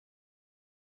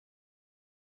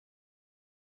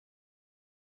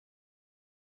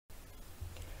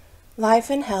Life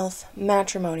and Health,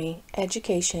 Matrimony,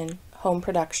 Education, Home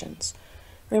Productions.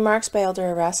 Remarks by Elder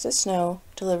Erastus Snow,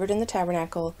 delivered in the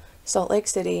Tabernacle, Salt Lake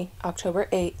City, October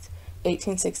 8,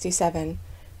 1867.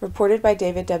 Reported by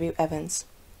David W. Evans.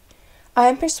 I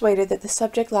am persuaded that the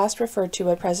subject last referred to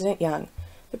by President Young,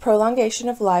 the prolongation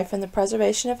of life and the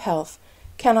preservation of health,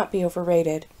 cannot be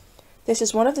overrated. This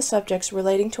is one of the subjects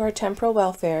relating to our temporal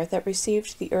welfare that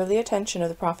received the early attention of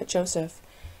the prophet Joseph,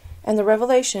 and the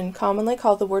revelation, commonly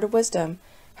called the Word of Wisdom,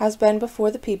 has been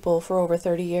before the people for over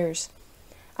 30 years.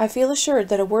 I feel assured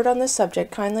that a word on this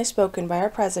subject kindly spoken by our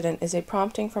President is a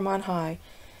prompting from on high,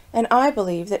 and I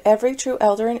believe that every true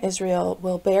elder in Israel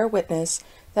will bear witness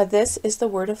that this is the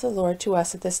word of the Lord to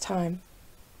us at this time.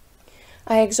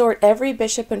 I exhort every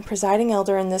bishop and presiding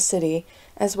elder in this city,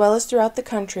 as well as throughout the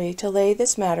country, to lay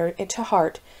this matter to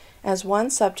heart as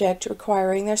one subject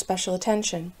requiring their special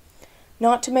attention,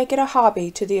 not to make it a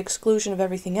hobby to the exclusion of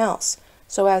everything else,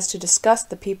 so as to disgust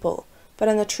the people, but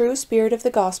in the true spirit of the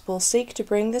gospel seek to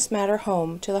bring this matter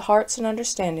home to the hearts and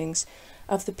understandings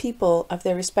of the people of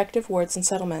their respective wards and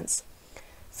settlements.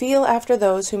 Feel after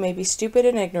those who may be stupid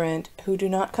and ignorant, who do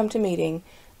not come to meeting,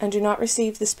 and do not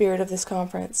receive the spirit of this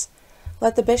conference.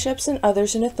 Let the bishops and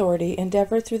others in authority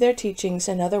endeavor through their teachings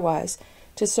and otherwise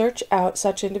to search out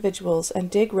such individuals and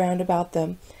dig round about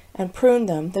them, and prune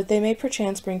them, that they may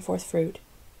perchance bring forth fruit.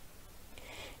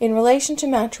 In relation to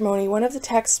matrimony, one of the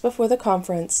texts before the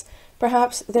conference,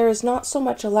 perhaps there is not so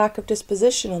much a lack of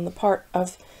disposition on the part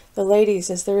of the ladies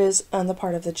as there is on the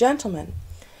part of the gentlemen.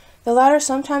 The latter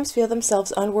sometimes feel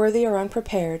themselves unworthy or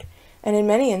unprepared, and in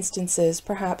many instances,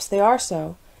 perhaps, they are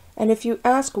so, and if you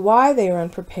ask why they are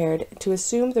unprepared to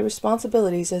assume the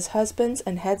responsibilities as husbands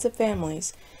and heads of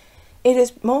families, it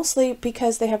is mostly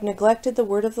because they have neglected the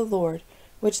word of the Lord,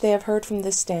 which they have heard from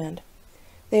this stand.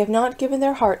 They have not given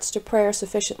their hearts to prayer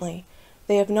sufficiently.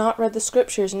 They have not read the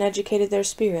Scriptures and educated their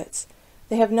spirits.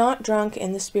 They have not drunk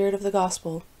in the spirit of the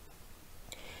gospel.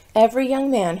 Every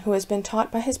young man who has been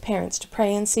taught by his parents to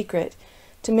pray in secret,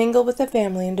 to mingle with the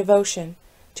family in devotion,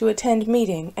 to attend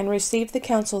meeting, and receive the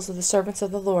counsels of the servants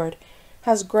of the Lord,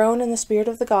 has grown in the spirit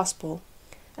of the gospel,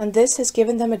 and this has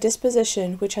given them a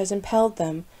disposition which has impelled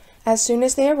them, as soon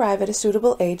as they arrive at a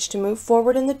suitable age, to move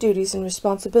forward in the duties and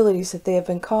responsibilities that they have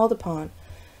been called upon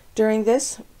during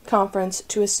this conference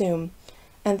to assume,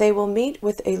 and they will meet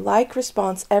with a like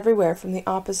response everywhere from the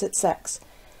opposite sex,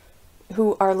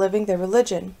 who are living their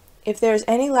religion. If there is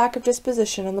any lack of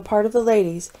disposition on the part of the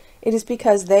ladies, it is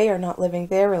because they are not living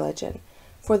their religion,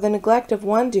 for the neglect of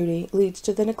one duty leads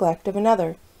to the neglect of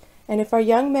another, and if our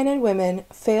young men and women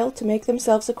fail to make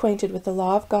themselves acquainted with the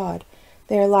law of God,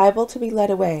 they are liable to be led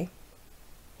away.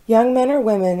 Young men or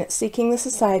women seeking the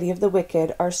society of the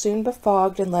wicked are soon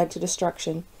befogged and led to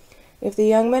destruction. If the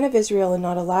young men of Israel are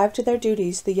not alive to their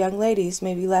duties, the young ladies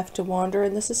may be left to wander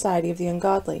in the society of the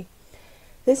ungodly.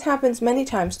 This happens many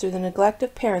times through the neglect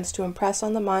of parents to impress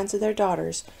on the minds of their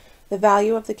daughters the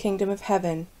value of the kingdom of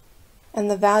heaven, and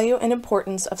the value and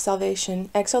importance of salvation,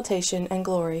 exaltation, and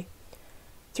glory.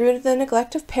 Through the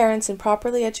neglect of parents in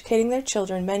properly educating their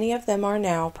children, many of them are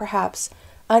now, perhaps,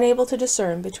 unable to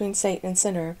discern between saint and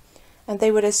sinner, and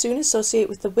they would as soon associate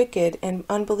with the wicked and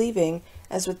unbelieving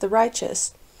as with the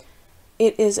righteous.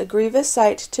 It is a grievous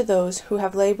sight to those who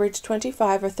have labored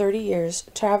 25 or 30 years,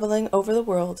 traveling over the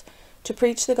world, to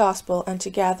preach the gospel and to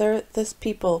gather this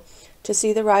people to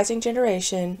see the rising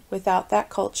generation without that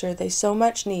culture they so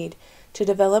much need to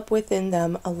develop within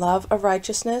them a love of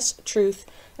righteousness, truth,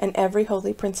 and every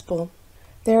holy principle.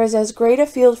 There is as great a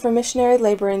field for missionary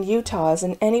labor in Utah as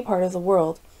in any part of the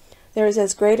world. There is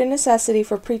as great a necessity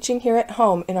for preaching here at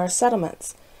home in our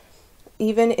settlements,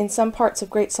 even in some parts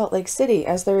of Great Salt Lake City,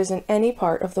 as there is in any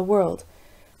part of the world.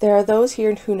 There are those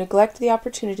here who neglect the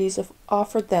opportunities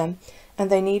offered them, and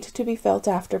they need to be felt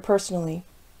after personally.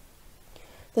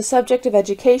 The subject of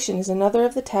education is another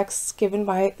of the texts given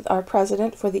by our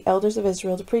President for the elders of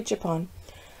Israel to preach upon.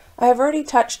 I have already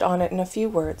touched on it in a few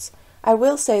words. I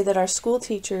will say that our school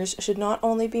teachers should not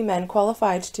only be men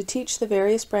qualified to teach the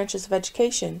various branches of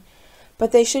education,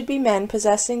 but they should be men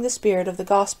possessing the spirit of the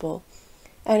gospel,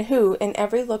 and who, in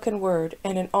every look and word,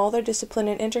 and in all their discipline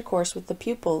and intercourse with the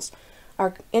pupils,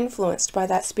 are influenced by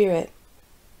that spirit.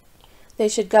 They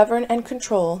should govern and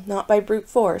control, not by brute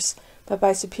force, but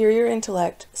by superior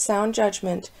intellect, sound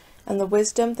judgment, and the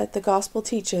wisdom that the gospel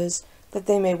teaches, that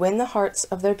they may win the hearts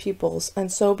of their pupils,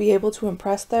 and so be able to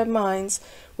impress their minds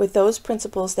with those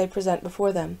principles they present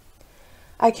before them.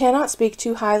 I cannot speak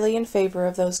too highly in favor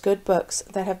of those good books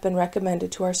that have been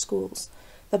recommended to our schools,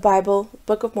 the Bible,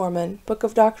 Book of Mormon, Book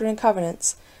of Doctrine and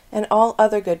Covenants, and all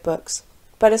other good books,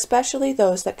 but especially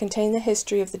those that contain the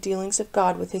history of the dealings of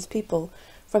God with his people,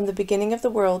 from the beginning of the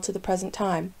world to the present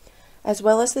time, as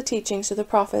well as the teachings of the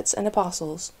prophets and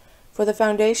apostles. For the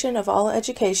foundation of all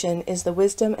education is the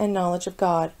wisdom and knowledge of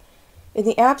God. In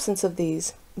the absence of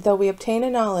these, though we obtain a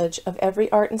knowledge of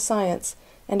every art and science,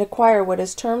 and acquire what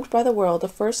is termed by the world a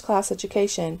first-class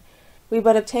education, we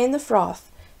but obtain the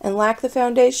froth, and lack the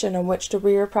foundation on which to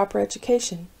rear proper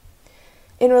education.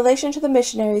 In relation to the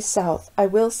missionaries south, I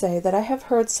will say that I have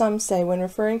heard some say when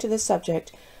referring to this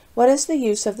subject, "What is the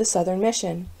use of the southern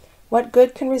mission? What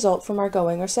good can result from our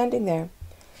going or sending there?"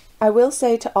 I will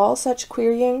say to all such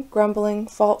querying, grumbling,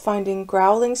 fault-finding,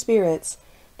 growling spirits,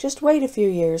 just wait a few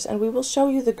years, and we will show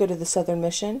you the good of the southern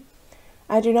mission.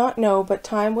 I do not know, but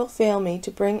time will fail me to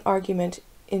bring argument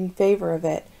in favor of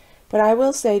it, but I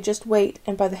will say just wait,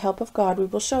 and by the help of God we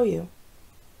will show you.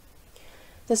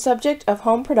 The subject of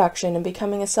home production and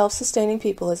becoming a self-sustaining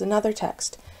people is another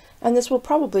text, and this will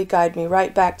probably guide me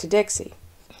right back to Dixie.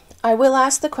 I will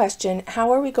ask the question,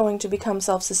 how are we going to become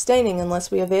self-sustaining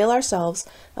unless we avail ourselves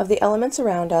of the elements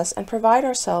around us and provide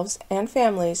ourselves and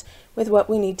families with what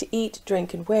we need to eat,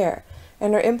 drink, and wear,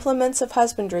 and our implements of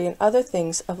husbandry and other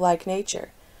things of like nature?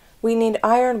 We need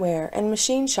ironware and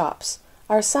machine shops.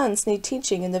 Our sons need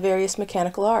teaching in the various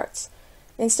mechanical arts.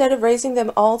 Instead of raising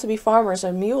them all to be farmers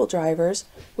or mule drivers,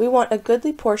 we want a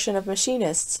goodly portion of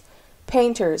machinists,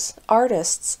 painters,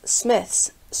 artists,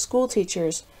 smiths, school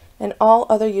teachers, and all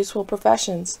other useful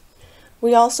professions.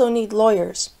 We also need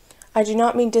lawyers. I do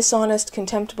not mean dishonest,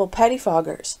 contemptible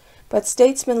pettifoggers, but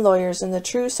statesmen lawyers in the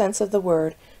true sense of the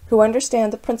word, who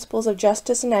understand the principles of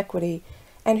justice and equity,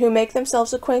 and who make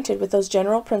themselves acquainted with those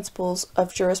general principles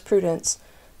of jurisprudence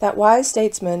that wise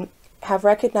statesmen have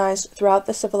recognized throughout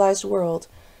the civilized world,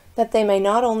 that they may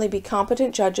not only be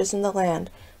competent judges in the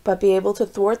land, but be able to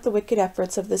thwart the wicked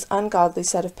efforts of this ungodly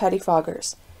set of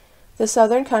pettifoggers. The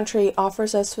southern country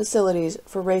offers us facilities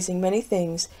for raising many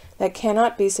things that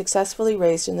cannot be successfully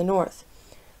raised in the north.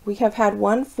 We have had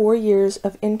 4 years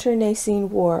of internecine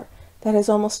war that has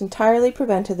almost entirely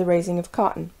prevented the raising of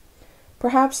cotton,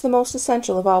 perhaps the most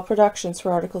essential of all productions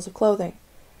for articles of clothing.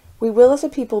 We will as a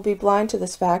people be blind to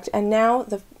this fact, and now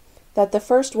that the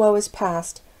first woe is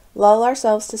past, lull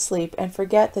ourselves to sleep and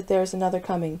forget that there is another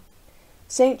coming.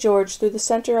 St. George, through the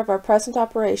center of our present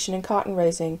operation in cotton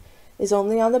raising, is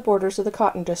only on the borders of the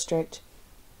cotton district.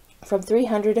 From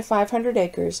 300 to 500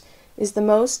 acres is the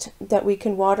most that we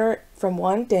can water from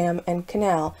one dam and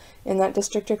canal in that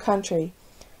district or country,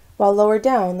 while lower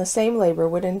down the same labor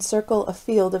would encircle a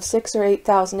field of 6,000 or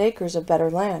 8,000 acres of better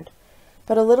land.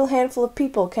 But a little handful of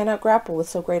people cannot grapple with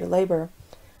so great a labor.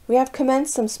 We have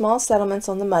commenced some small settlements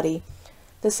on the Muddy.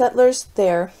 The settlers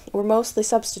there were mostly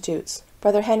substitutes.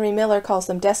 Brother Henry Miller calls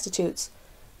them destitutes.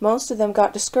 Most of them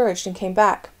got discouraged and came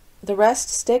back. The rest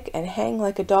stick and hang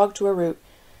like a dog to a root,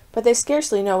 but they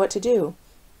scarcely know what to do.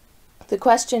 The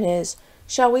question is,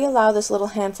 shall we allow this little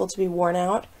handful to be worn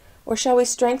out, or shall we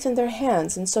strengthen their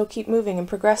hands and so keep moving and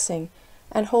progressing,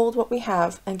 and hold what we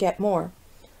have and get more?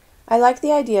 I like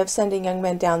the idea of sending young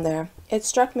men down there. It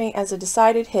struck me as a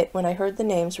decided hit when I heard the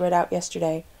names read out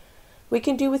yesterday. We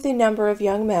can do with a number of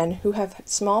young men who have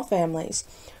small families,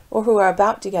 or who are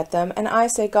about to get them, and I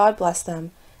say God bless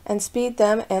them, and speed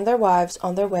them and their wives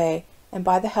on their way, and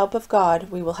by the help of God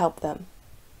we will help them.